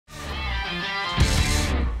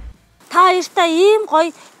та хоёртаа ийм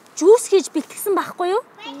гоё жуус хийж бэлтгэсэн байхгүй юу?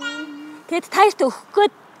 Тэгэд та хоёрт өгөх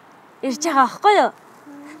гээд ирж байгаа байхгүй юу?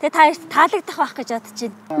 Тэгээ та хоёрт таалагдах байх гэж бодож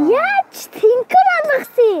байна. Яаж тэнхэр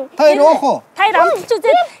алгасан? Та хоёр уух уу? Та хоёр амталж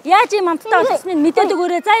үзээд яаж ийм амттай болсныг мэдээд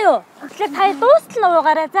өгөөрэй заа юу? Тэгэхээр та хоёр дуустал нь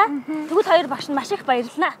уугаарай за. Тэгвэл хоёр багш нь маш их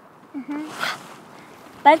баярлнаа.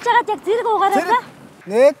 Барьж байгаад яг зэрэг уугаарай за.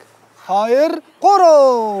 1 2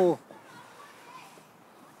 3.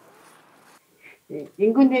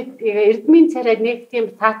 Ингүүнээ эрдмийн царай нэг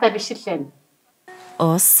тийм таатай биш л байна.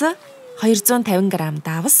 Ус 250 г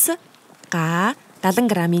давс, га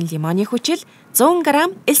 70 г-ийн лимоны хүчил, 100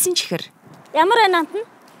 г элсэн чихэр. Ямар байна амт нь?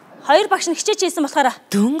 Хоёр багш нь хичээж хийсэн болохоор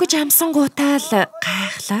Дөнгөж амсан гутаал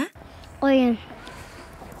гайхлаа. Гоё.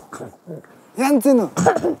 Янз нь.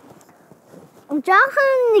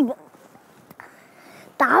 Жаахан нэг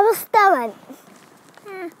давстай байна.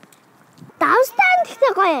 Давстай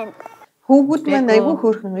гэхдээ гоё юм. Хүүгүүд маань айгүй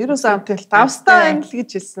хөөрхөн. Ерөөс амттай давстай байна л гэж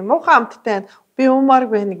хэлсэн. Муухай амттай байна. Би уумаар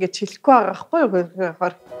байна гэж хэлэхгүй байгаа байхгүй юу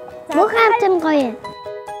хөр. Муухай амт нь гоё юм.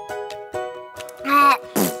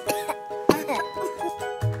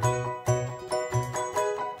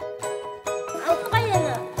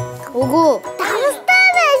 Үгүй. Давстай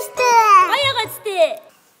байж тээ. гоё гоцтэй.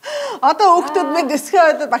 Одоо хүүхдүүд минь дэсгээ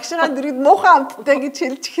ойдод багшийн дэргэд муухай амттай гэж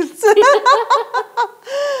хэлж эхэлсэн.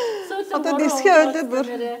 Одоо дэсгээ ойдод бүр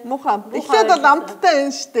муухай амт. Эхлээд бол амттай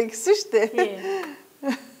байна штэ гэсэн штэ.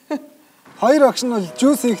 Хоёр багш нь бол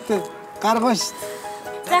жуус хийхдээ гаргана шүү дээ.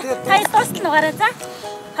 За та хоёр дуустал нугаарай за.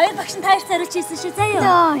 Хоёр багш нь та хоёр зориулж хийсэн шүү заа юу?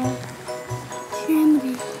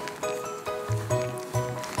 Хэмрээ.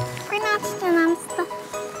 Гэнэт намста.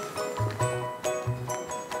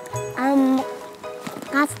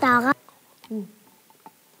 Гастага.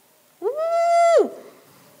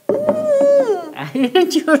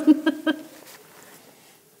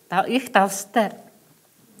 Их давстай.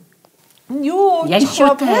 Юу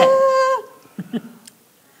Яншуутай.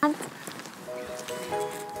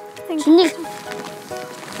 Чиний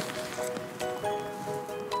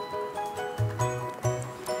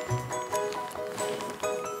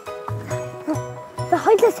За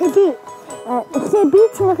хоёлаа сэлий. Эхлээ би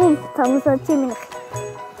чинийхийг томсоо чи минийх.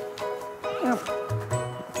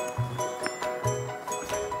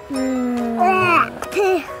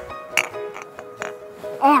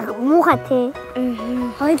 Муухай тий.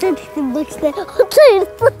 Хоёлаа тэгсэн бэксээ хоцоо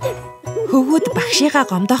ирсэн. Хөвгүүд багшигаа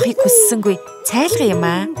гомдоохыг хүссэнгүй цайлга юм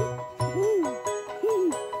аа.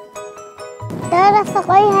 Дээрээс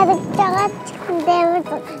гоё харагдаж байгаа ч гэсэн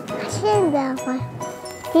гашин байгаа.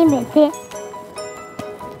 Тийм ээ тий.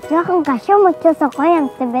 Жохон гашин мөчөөс гоё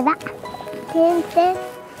амтсан байна. Тийм тий.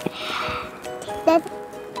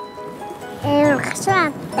 Тэгтээ гашин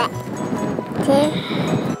амттай. Тий.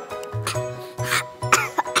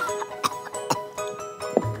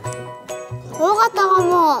 Уугаад байгаа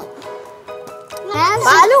мó.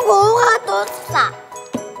 Балуг уугаад дууссан.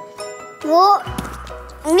 Юу?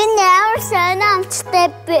 Миний авсан амттай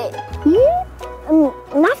бэ.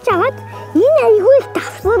 Навч аваад энэ айгүй их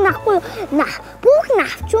давсан ахгүй юу? Бүх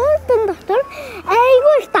навчуудын дотор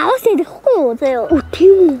айгүй их давс ирэхгүй юу заяа.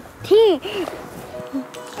 Тийм үү? Тийм.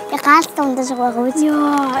 Гаалт ундаж байгаа үгүй.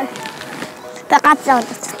 Йоо. Гаалт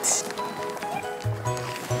ундаж.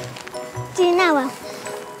 Чинава.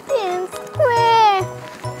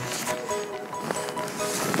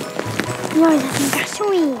 Йой, я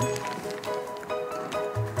шуй.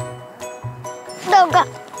 Долго.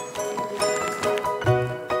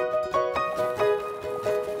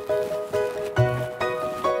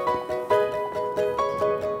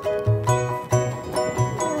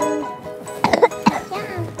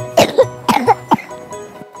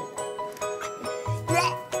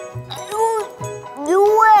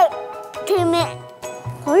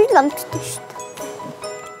 Ламптай шүү дээ.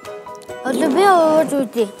 Одоо би ууж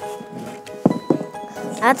үдээ.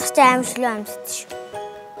 Адах чи аимшлуу амттай шүү.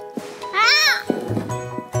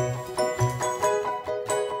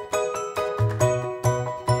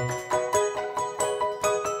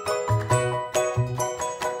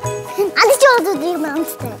 Адах чи ууж үдээ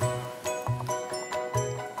амттай.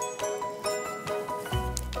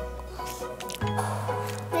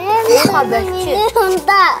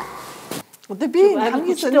 Ундаа. Одоо би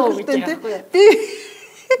хамгийн сонирхолтой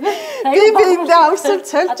тийм би энэ амсав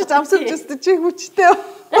цолж амсавч өстө чи хүчтэй.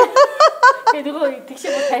 Тэгээ нөгөө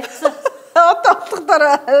тэгшээ мод тавьчихсан. Одоо болохоор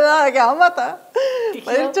гээ амаа.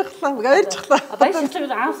 Баяржглаа.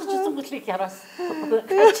 Баярлалаа амсаж үзсэн бүлийг яраас.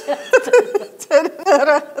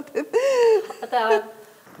 Одоо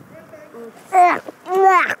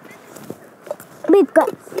Битга.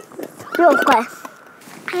 Ёка.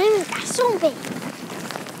 Гашуун бэ.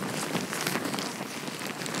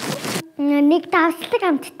 Нэг давслаг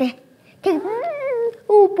амттай. Тэг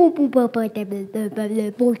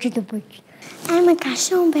аймаг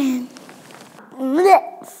гашуун байна.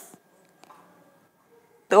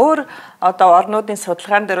 Өөр одоо орнуудын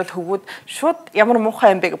судалгаан дээр бол хөвгүүд шууд ямар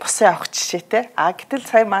муухай юм бэ гэж босон авах жишээтэй. Гэтэл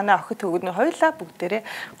сая манай охид хөвгүүдний хоёлаа бүгдээрээ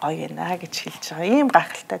гоё яана гэж хэлж байгаа. Ийм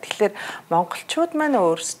гайхалтай. Тэгэхээр монголчууд маань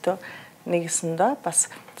өөрсдөө нэгэсэндээ бас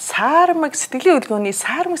саармаг сэтгэлийн хөдөлгөөний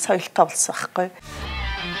саармаг соёлтой болсон байхгүй.